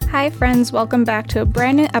Hi friends, welcome back to a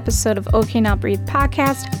brand new episode of OK Now Breathe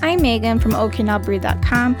podcast. I'm Megan from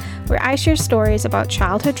OKNowBreathe.com, where I share stories about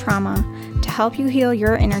childhood trauma to help you heal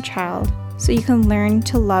your inner child so you can learn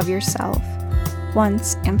to love yourself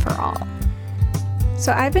once and for all.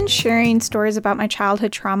 So I've been sharing stories about my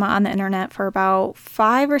childhood trauma on the internet for about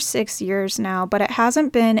 5 or 6 years now, but it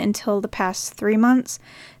hasn't been until the past 3 months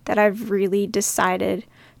that I've really decided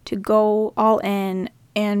to go all in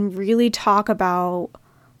and really talk about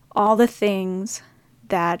all the things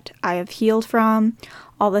that I have healed from,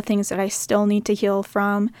 all the things that I still need to heal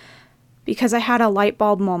from, because I had a light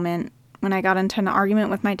bulb moment when I got into an argument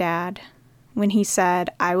with my dad when he said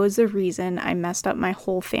I was the reason I messed up my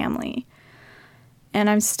whole family. And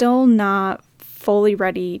I'm still not fully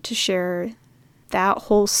ready to share that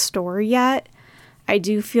whole story yet. I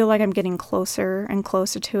do feel like I'm getting closer and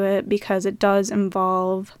closer to it because it does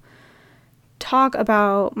involve talk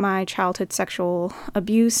about my childhood sexual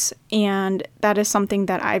abuse, and that is something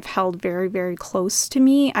that I've held very, very close to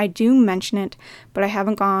me. I do mention it, but I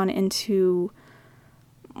haven't gone into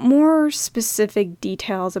more specific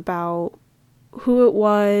details about who it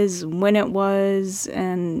was, when it was,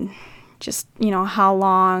 and just, how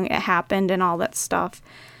long it happened and all that stuff.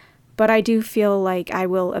 But I do feel like I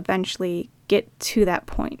will eventually get to that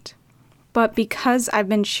point. But because I've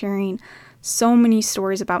been sharing so many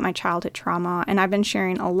stories about my childhood trauma, and I've been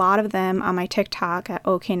sharing a lot of them on my TikTok at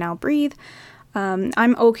OK Now Breathe.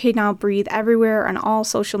 I'm OK Now Breathe everywhere on all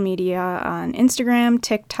social media, on Instagram,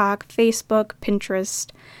 TikTok, Facebook, Pinterest,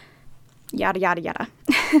 yada, yada, yada.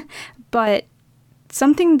 But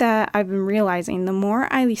something that I've been realizing, the more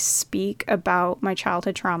I speak about my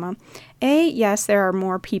childhood trauma, yes, there are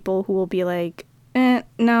more people who will be like,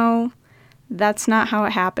 no, that's not how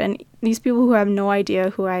it happened. These people who have no idea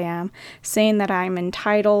who I am, saying that I'm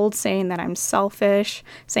entitled, saying that I'm selfish,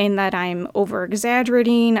 saying that I'm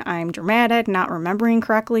over-exaggerating, I'm dramatic, not remembering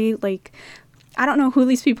correctly. I don't know who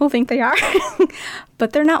these people think they are,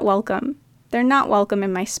 but they're not welcome. They're not welcome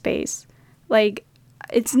in my space.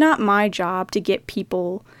 It's not my job to get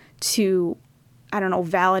people to,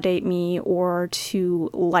 validate me or to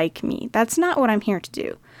like me. That's not what I'm here to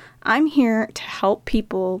do. I'm here to help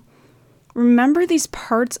people remember these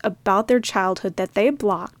parts about their childhood that they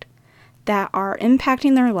blocked that are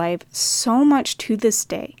impacting their life so much to this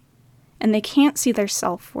day. And they can't see their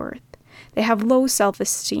self-worth. They have low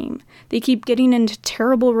self-esteem. They keep getting into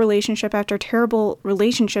terrible relationship after terrible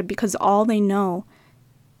relationship because all they know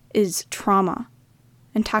is trauma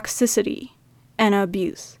and toxicity and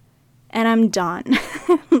abuse. And I'm done.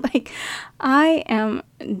 I am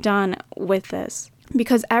done with this.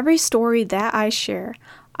 Because every story that I share,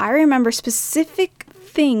 I remember specific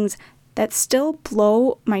things that still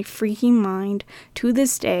blow my freaking mind to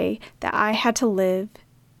this day that I had to live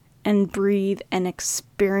and breathe and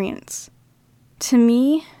experience. To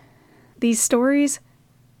me, these stories,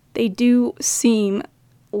 they do seem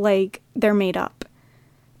like they're made up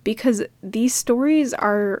because these stories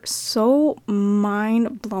are so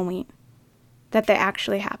mind-blowing that they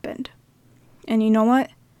actually happened. And you know what?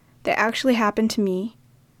 They actually happened to me.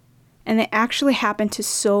 And they actually happen to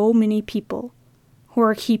so many people who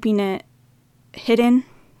are keeping it hidden,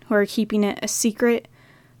 who are keeping it a secret,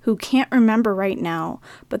 who can't remember right now,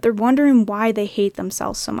 but they're wondering why they hate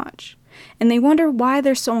themselves so much. And they wonder why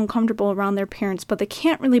they're so uncomfortable around their parents, but they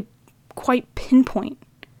can't really quite pinpoint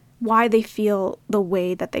why they feel the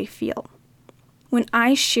way that they feel. When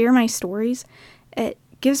I share my stories, it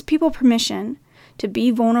gives people permission to be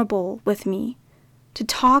vulnerable with me, to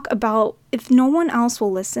talk about, if no one else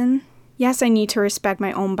will listen. Yes, I need to respect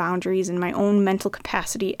my own boundaries and my own mental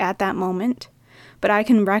capacity at that moment, but I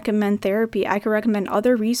can recommend therapy. I can recommend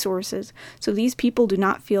other resources so these people do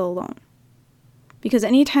not feel alone. Because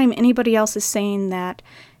anytime anybody else is saying that,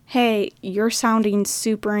 hey, you're sounding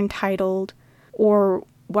super entitled, or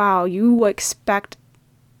wow, you expect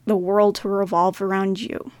the world to revolve around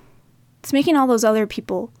you, it's making all those other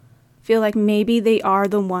people feel like maybe they are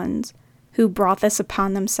the ones who brought this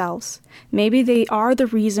upon themselves. Maybe they are the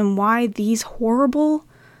reason why these horrible,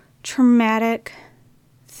 traumatic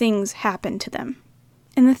things happen to them.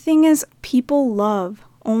 And the thing is, people love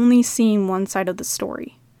only seeing one side of the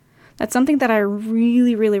story. That's something that I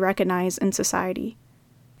really, really recognize in society.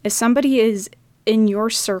 If somebody is in your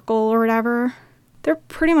circle or whatever, they're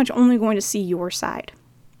pretty much only going to see your side.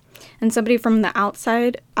 And somebody from the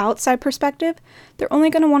outside perspective, they're only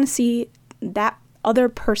going to want to see that other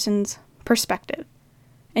person's perspective.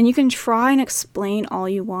 And you can try and explain all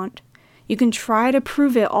you want. You can try to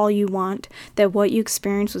prove it all you want that what you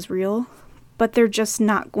experienced was real, but they're just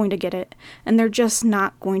not going to get it, and they're just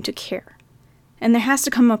not going to care. And there has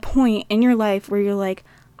to come a point in your life where you're like,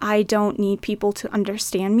 I don't need people to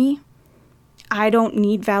understand me. I don't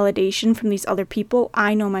need validation from these other people.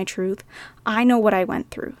 I know my truth. I know what I went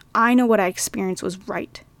through. I know what I experienced was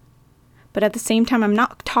right. But at the same time, I'm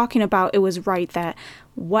not talking about it was right, that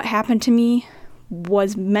what happened to me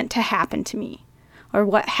was meant to happen to me, or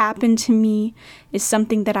what happened to me is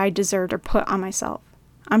something that I deserved or put on myself.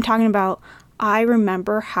 I'm talking about I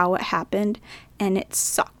remember how it happened, and it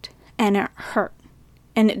sucked, and it hurt,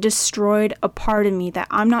 and it destroyed a part of me that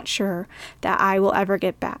I'm not sure that I will ever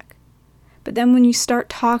get back. But then when you start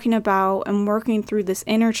talking about and working through this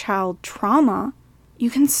inner child trauma, you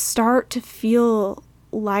can start to feel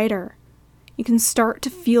lighter. You can start to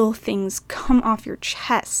feel things come off your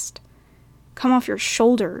chest, come off your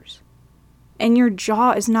shoulders, and your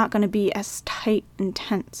jaw is not going to be as tight and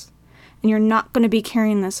tense, and you're not going to be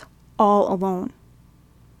carrying this all alone.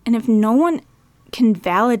 And if no one can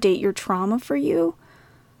validate your trauma for you,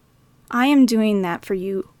 I am doing that for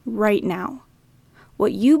you right now.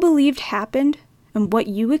 What you believed happened and what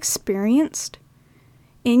you experienced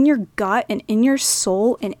in your gut and in your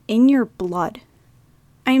soul and in your blood,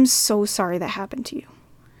 I am so sorry that happened to you.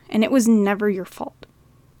 And it was never your fault.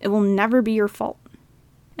 It will never be your fault.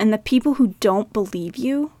 And the people who don't believe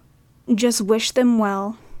you, just wish them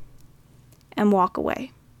well and walk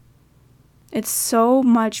away. It's so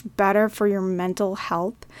much better for your mental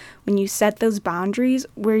health when you set those boundaries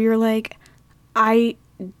where you're like, I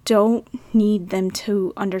don't need them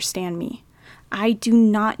to understand me. I do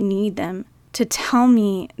not need them to tell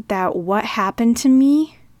me that what happened to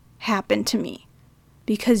me happened to me.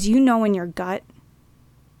 Because you know in your gut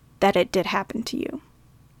that it did happen to you.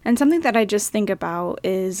 And something that I just think about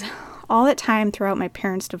is all that time throughout my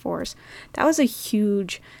parents' divorce, that was a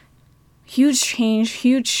huge change,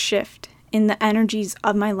 huge shift in the energies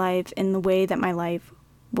of my life, in the way that my life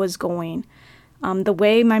was going. The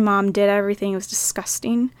way my mom did everything was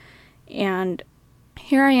disgusting. And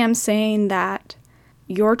here I am saying that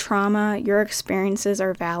your trauma, your experiences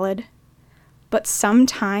are valid. But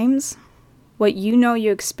sometimes what you know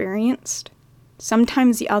you experienced,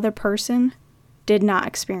 sometimes the other person did not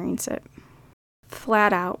experience it.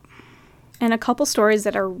 Flat out. And a couple stories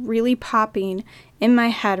that are really popping in my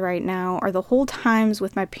head right now are the whole times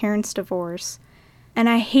with my parents' divorce. And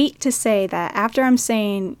I hate to say that after I'm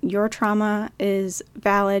saying your trauma is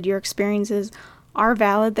valid, your experiences are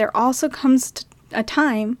valid, there also comes a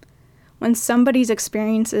time when somebody's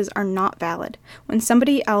experiences are not valid, when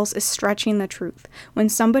somebody else is stretching the truth, when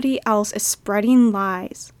somebody else is spreading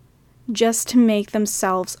lies just to make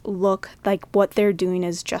themselves look like what they're doing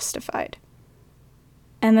is justified.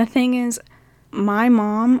 And the thing is, my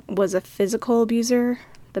mom was a physical abuser,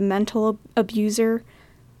 the mental abuser,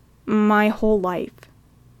 my whole life.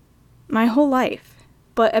 My whole life.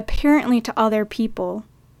 But apparently to other people,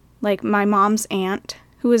 like my mom's aunt,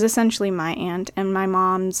 who is essentially my aunt, and my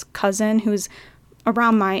mom's cousin, who's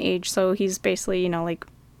around my age, so he's basically, like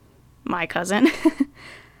my cousin,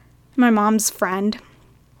 my mom's friend,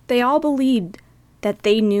 they all believed that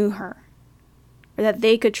they knew her, or that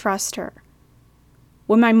they could trust her,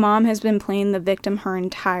 when my mom has been playing the victim her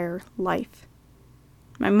entire life.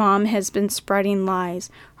 My mom has been spreading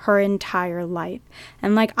lies her entire life.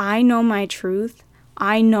 And I know my truth,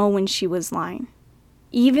 I know when she was lying.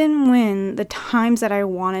 Even when the times that I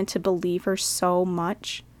wanted to believe her so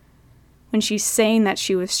much, when she's saying that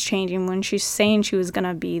she was changing, when she's saying she was going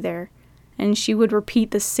to be there, and she would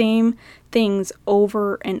repeat the same things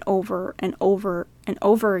over and over and over and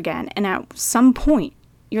over again. And at some point,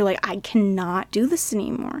 you're like, I cannot do this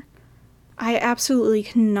anymore. I absolutely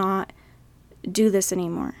cannot do this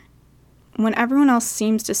anymore. When everyone else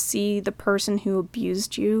seems to see the person who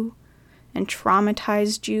abused you and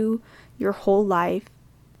traumatized you your whole life,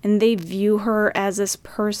 and they view her as this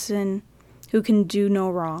person who can do no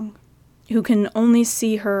wrong, who can only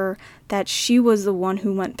see her that she was the one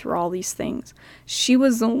who went through all these things. She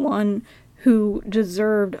was the one who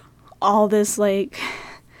deserved all this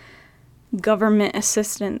government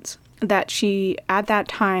assistance that she at that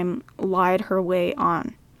time lied her way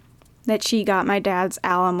on. That she got my dad's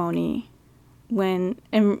alimony when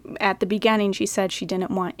at the beginning she said she didn't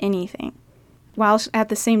want anything, while at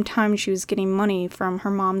the same time she was getting money from her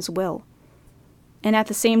mom's will. And at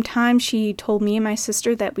the same time she told me and my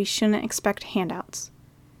sister that we shouldn't expect handouts.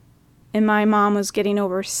 And my mom was getting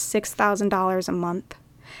over $6,000 a month,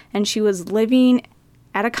 and she was living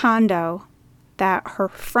at a condo that her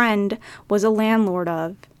friend was a landlord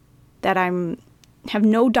of, that have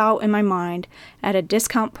no doubt in my mind, at a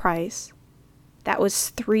discount price, that was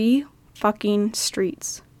 3 fucking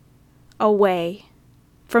streets away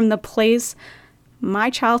from the place,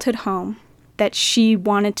 my childhood home, that she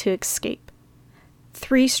wanted to escape.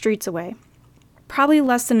 3 streets away, probably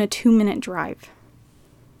less than a 2-minute drive.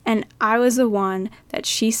 And I was the one that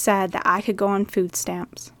she said that I could go on food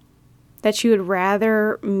stamps, that she would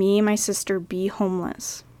rather me and my sister be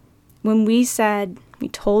homeless. When we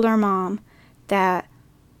told our mom that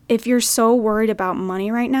if you're so worried about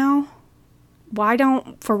money right now, why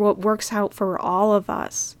don't, for what works out for all of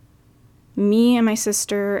us, me and my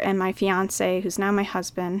sister and my fiance, who's now my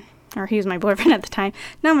husband, or he was my boyfriend at the time,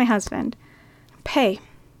 now my husband, pay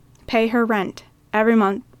her rent every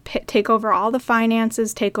month, take over all the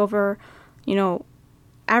finances, take over,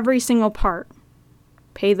 every single part,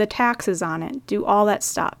 pay the taxes on it, do all that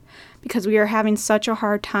stuff, because we are having such a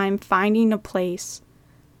hard time finding a place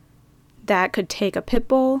that could take a pit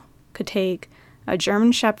bull, could take a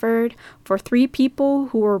German Shepherd for 3 people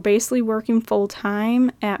who were basically working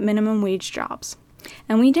full-time at minimum wage jobs.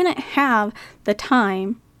 And we didn't have the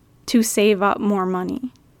time to save up more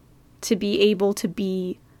money to be able to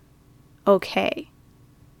be okay,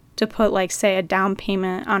 to put, like, say, a down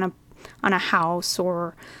payment on a house,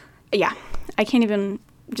 or, yeah, I can't even,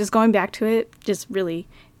 just going back to it, just really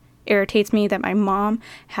irritates me that my mom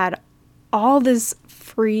had all this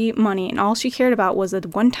free money and all she cared about was a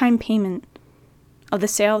one-time payment of the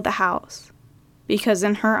sale of the house, because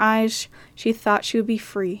in her eyes, she thought she would be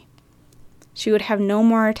free. She would have no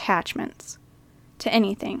more attachments to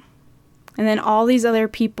anything. And then all these other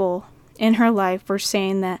people in her life were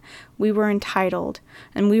saying that we were entitled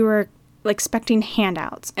and we were expecting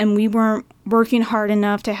handouts and we weren't working hard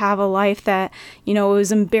enough to have a life that, it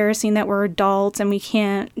was embarrassing that we're adults and we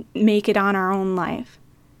can't make it on our own life.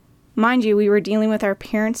 Mind you, we were dealing with our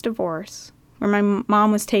parents' divorce, where my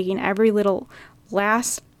mom was taking every little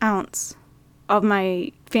last ounce of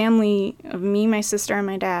my family, of me, my sister, and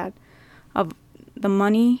my dad, of the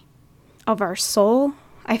money, of our soul.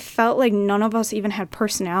 I felt like none of us even had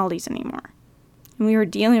personalities anymore. And we were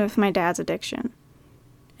dealing with my dad's addiction.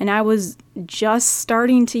 And I was just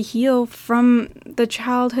starting to heal from the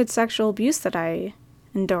childhood sexual abuse that I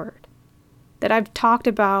endured, that I've talked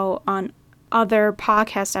about on other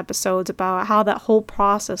podcast episodes about how that whole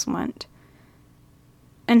process went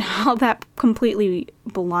and how that completely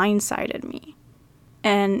blindsided me.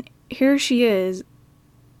 And here she is.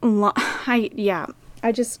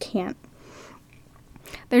 I just can't.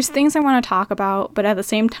 There's things I want to talk about, but at the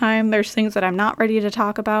same time, there's things that I'm not ready to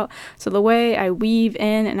talk about. So the way I weave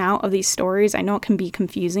in and out of these stories, I know it can be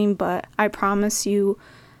confusing, but I promise you,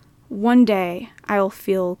 one day I'll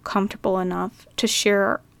feel comfortable enough to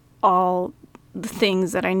share all the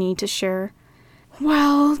things that I need to share,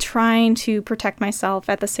 while trying to protect myself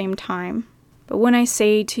at the same time. But when I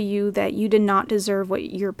say to you that you did not deserve what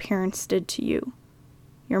your parents did to you,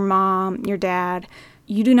 your mom, your dad,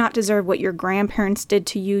 you do not deserve what your grandparents did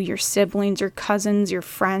to you, your siblings, your cousins, your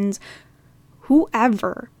friends,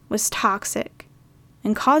 whoever was toxic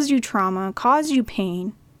and caused you trauma, caused you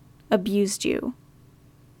pain, abused you.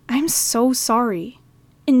 I'm so sorry.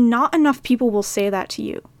 And not enough people will say that to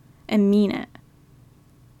you and mean it.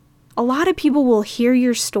 A lot of people will hear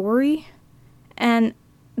your story and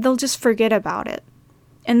they'll just forget about it.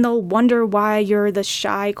 And they'll wonder why you're the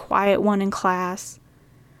shy, quiet one in class,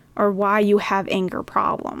 or why you have anger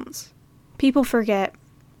problems. People forget.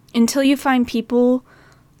 Until you find people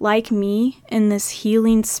like me in this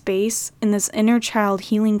healing space, in this inner child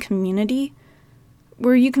healing community,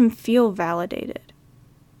 where you can feel validated.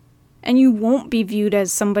 And you won't be viewed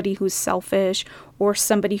as somebody who's selfish, or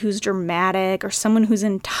somebody who's dramatic, or someone who's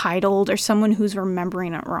entitled, or someone who's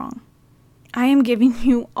remembering it wrong. I am giving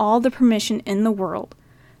you all the permission in the world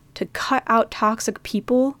to cut out toxic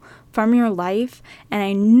people from your life, and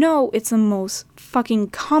I know it's the most fucking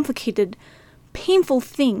complicated, painful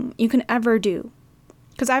thing you can ever do.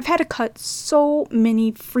 Because I've had to cut so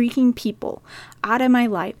many freaking people out of my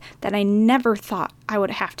life that I never thought I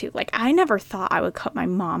would have to. I never thought I would cut my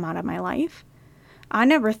mom out of my life. I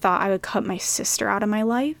never thought I would cut my sister out of my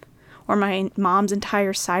life, or my mom's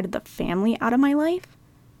entire side of the family out of my life.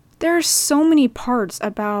 There are so many parts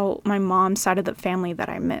about my mom's side of the family that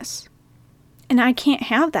I miss. And I can't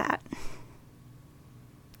have that.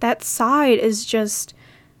 That side is just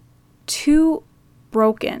too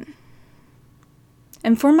broken.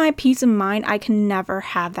 And for my peace of mind, I can never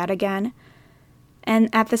have that again. And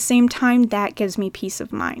at the same time, that gives me peace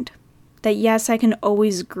of mind. That yes, I can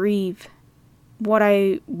always grieve what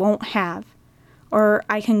I won't have. Or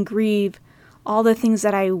I can grieve all the things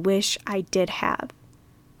that I wish I did have.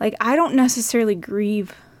 I don't necessarily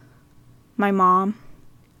grieve my mom.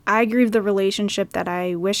 I grieve the relationship that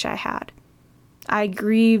I wish I had. I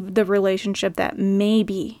grieve the relationship that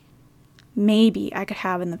maybe I could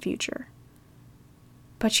have in the future.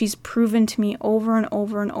 But she's proven to me over and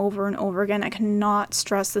over and over and over again. I cannot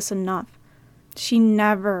stress this enough. She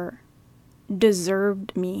never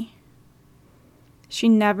deserved me. She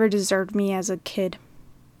never deserved me as a kid.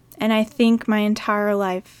 And I think my entire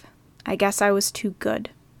life, I guess I was too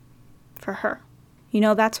good for her.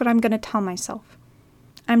 That's what I'm going to tell myself.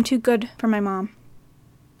 I'm too good for my mom.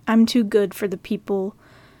 I'm too good for the people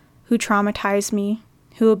who traumatized me,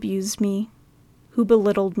 who abused me, who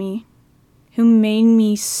belittled me, who made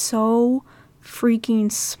me so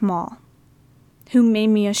freaking small, who made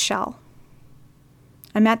me a shell.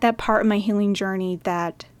 I'm at that part of my healing journey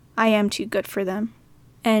that I am too good for them.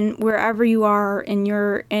 And wherever you are in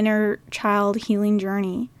your inner child healing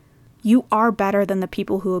journey, you are better than the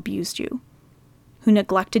people who abused you, who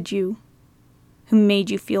neglected you, who made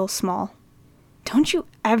you feel small. Don't you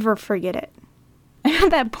ever forget it. I'm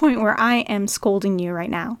at that point where I am scolding you right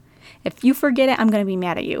now. If you forget it, I'm going to be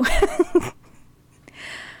mad at you.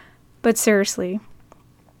 But seriously,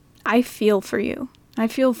 I feel for you. I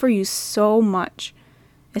feel for you so much.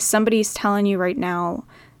 If somebody's telling you right now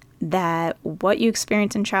that what you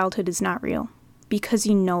experienced in childhood is not real, because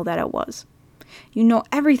you know that it was. You know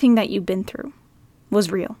everything that you've been through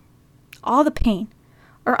was real. All the pain.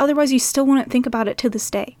 Or otherwise you still wouldn't think about it to this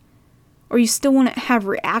day. Or you still wouldn't have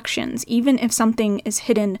reactions, even if something is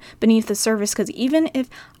hidden beneath the surface. Because even if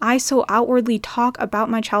I so outwardly talk about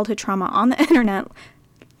my childhood trauma on the internet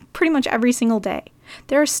pretty much every single day,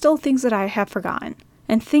 there are still things that I have forgotten.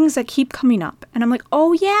 And things that keep coming up. And I'm like,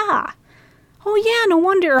 oh yeah, no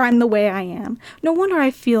wonder I'm the way I am. No wonder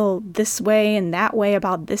I feel this way and that way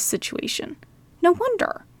about this situation. No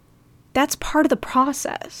wonder. That's part of the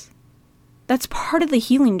process. That's part of the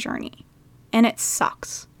healing journey. And it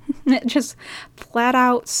sucks. It just flat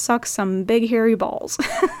out sucks some big hairy balls.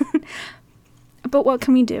 But what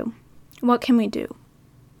can we do? What can we do?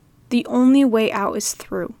 The only way out is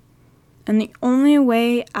through. And the only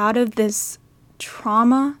way out of this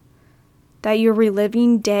trauma that you're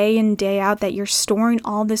reliving day in, day out, that you're storing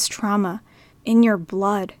all this trauma in your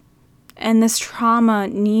blood. And this trauma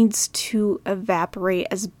needs to evaporate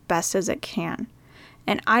as best as it can.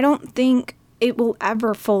 And I don't think it will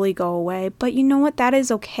ever fully go away, but you know what? That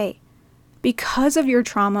is okay. Because of your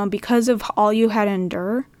trauma, because of all you had to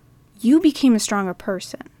endure, you became a stronger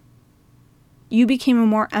person. You became a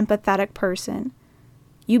more empathetic person.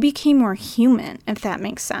 You became more human, if that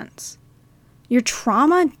makes sense. Your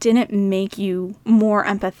trauma didn't make you more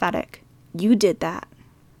empathetic. You did that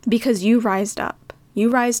because you rised up. You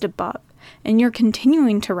rised above, and you're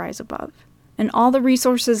continuing to rise above. And all the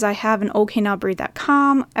resources I have in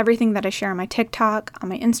OKNowBreathe.com, everything that I share on my TikTok, on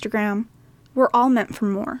my Instagram, we're all meant for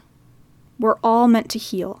more. We're all meant to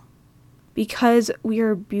heal because we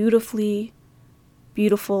are beautifully,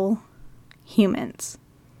 beautiful humans.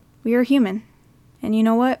 We are human. And you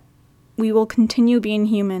know what? We will continue being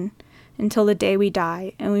human until the day we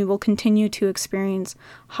die, and we will continue to experience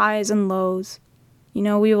highs and lows.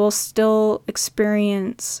 We will still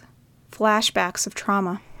experience flashbacks of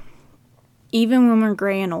trauma, even when we're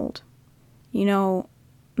gray and old.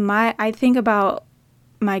 I think about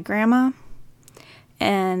my grandma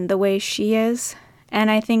and the way she is,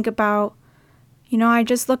 and I think about, I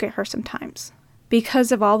just look at her sometimes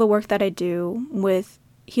because of all the work that I do with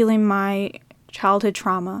healing my childhood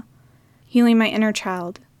trauma, healing my inner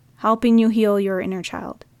child, helping you heal your inner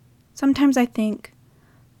child. Sometimes I think,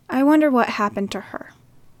 I wonder what happened to her.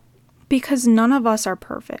 Because none of us are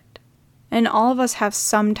perfect. And all of us have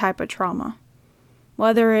some type of trauma.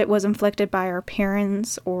 Whether it was inflicted by our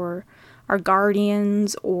parents or our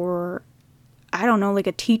guardians or, I don't know, like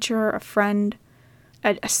a teacher, a friend,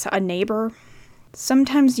 a neighbor.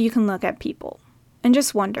 Sometimes you can look at people and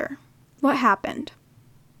just wonder, what happened?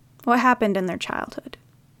 What happened in their childhood?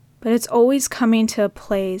 But it's always coming to a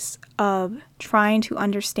place of trying to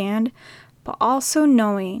understand, but also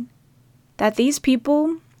knowing that these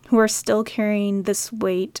people who are still carrying this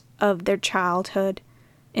weight of their childhood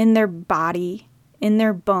in their body, in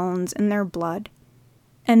their bones, in their blood,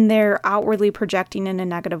 and they're outwardly projecting in a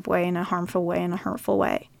negative way, in a harmful way, in a hurtful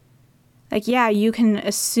way. Like, yeah, you can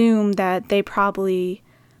assume that they probably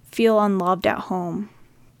feel unloved at home,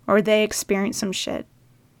 or they experience some shit.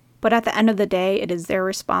 But at the end of the day, it is their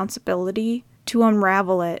responsibility to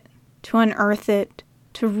unravel it, to unearth it,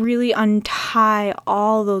 to really untie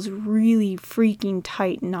all those really freaking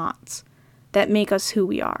tight knots that make us who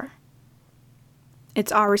we are.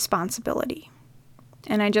 It's our responsibility.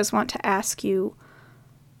 And I just want to ask you,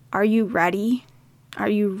 are you ready? Are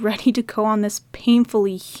you ready to go on this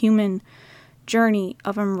painfully human journey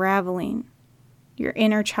of unraveling your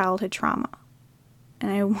inner childhood trauma?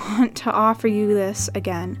 And I want to offer you this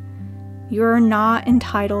again. You're not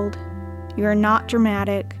entitled, you're not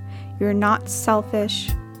dramatic, you're not selfish,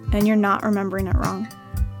 and you're not remembering it wrong.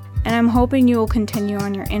 And I'm hoping you will continue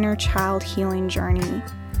on your inner child healing journey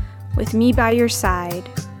with me by your side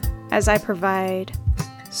as I provide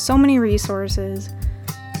so many resources,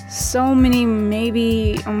 so many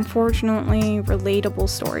maybe unfortunately relatable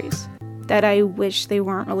stories that I wish they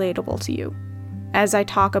weren't relatable to you, as I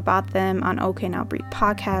talk about them on OK Now Breathe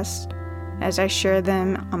podcast, as I share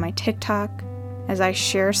them on my TikTok, as I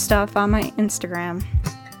share stuff on my Instagram.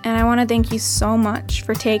 And I want to thank you so much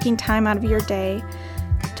for taking time out of your day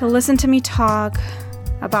to listen to me talk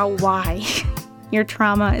about why your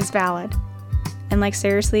trauma is valid. And like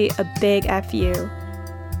seriously, a big F you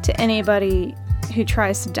to anybody who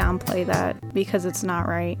tries to downplay that, because it's not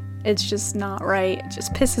right. It's just not right. It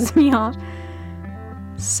just pisses me off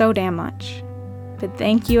so damn much. But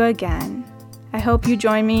thank you again. I hope you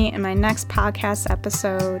join me in my next podcast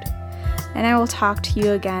episode, and I will talk to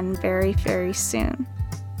you again very, very soon.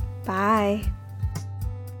 Bye.